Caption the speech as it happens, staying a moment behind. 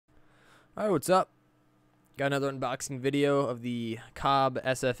Alright, what's up? Got another unboxing video of the COBB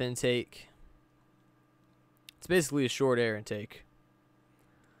SF Intake. It's basically a short air intake.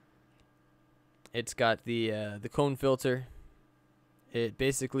 It's got the cone filter. It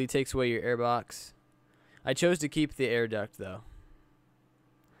basically takes away your air box. I chose to keep the air duct though.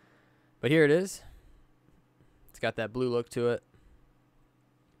 But here it is. It's got that blue look to it.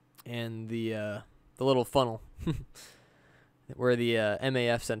 And the little funnel where the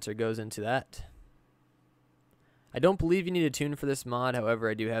MAF sensor goes into that. I don't believe you need a tune for this mod. However,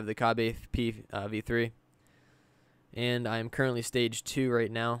 I do have the COBB V3, and I am currently stage 2 right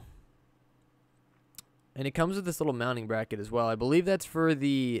now. And it comes with this little mounting bracket as well. I believe that's for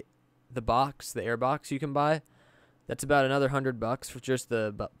the box, the air box you can buy. That's about another $100 for just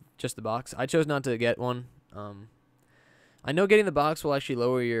the box. I chose not to get one. I know getting the box will actually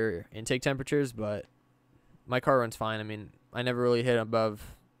lower your intake temperatures, but my car runs fine. I mean, I never really hit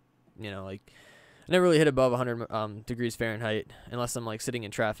above, I never really hit above 100 degrees Fahrenheit unless I'm like sitting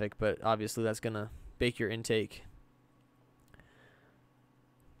in traffic, but obviously that's gonna bake your intake.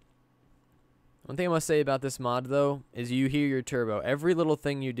 One thing I must say about this mod though is you hear your turbo. Every little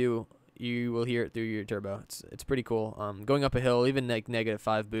thing you do, you will hear it through your turbo. It's pretty cool. Going up a hill, even like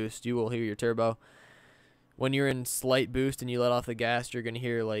 -5 boost, you will hear your turbo. When you're in slight boost and you let off the gas, you're gonna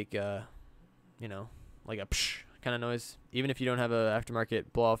hear like like a psh kind of noise. Even if you don't have a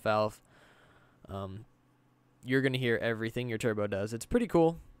aftermarket blow-off valve, you're gonna hear everything your turbo does. It's pretty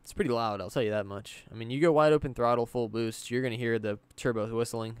cool. It's pretty loud, I'll tell you that much. I mean, you go wide open throttle, full boost, you're gonna hear the turbo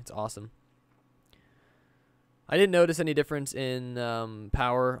whistling. It's awesome. I didn't notice any difference in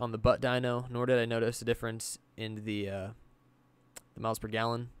power on the butt dyno, nor did I notice a difference in the miles per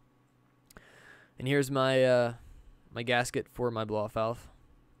gallon. And here's my my gasket for my blow-off valve,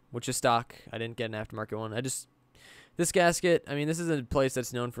 which is stock. I didn't get an aftermarket one. This gasket, I mean, this is a place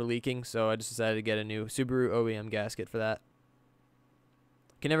that's known for leaking, so I just decided to get a new Subaru OEM gasket for that.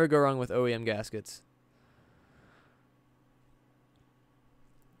 Can never go wrong with OEM gaskets.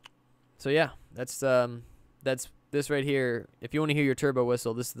 So yeah, that's this right here. If you want to hear your turbo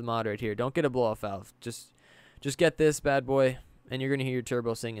whistle, this is the mod right here. Don't get a blow-off valve. Just get this bad boy, and you're gonna hear your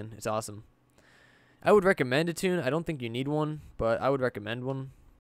turbo singing. It's awesome. I would recommend a tune. I don't think you need one, but I would recommend one.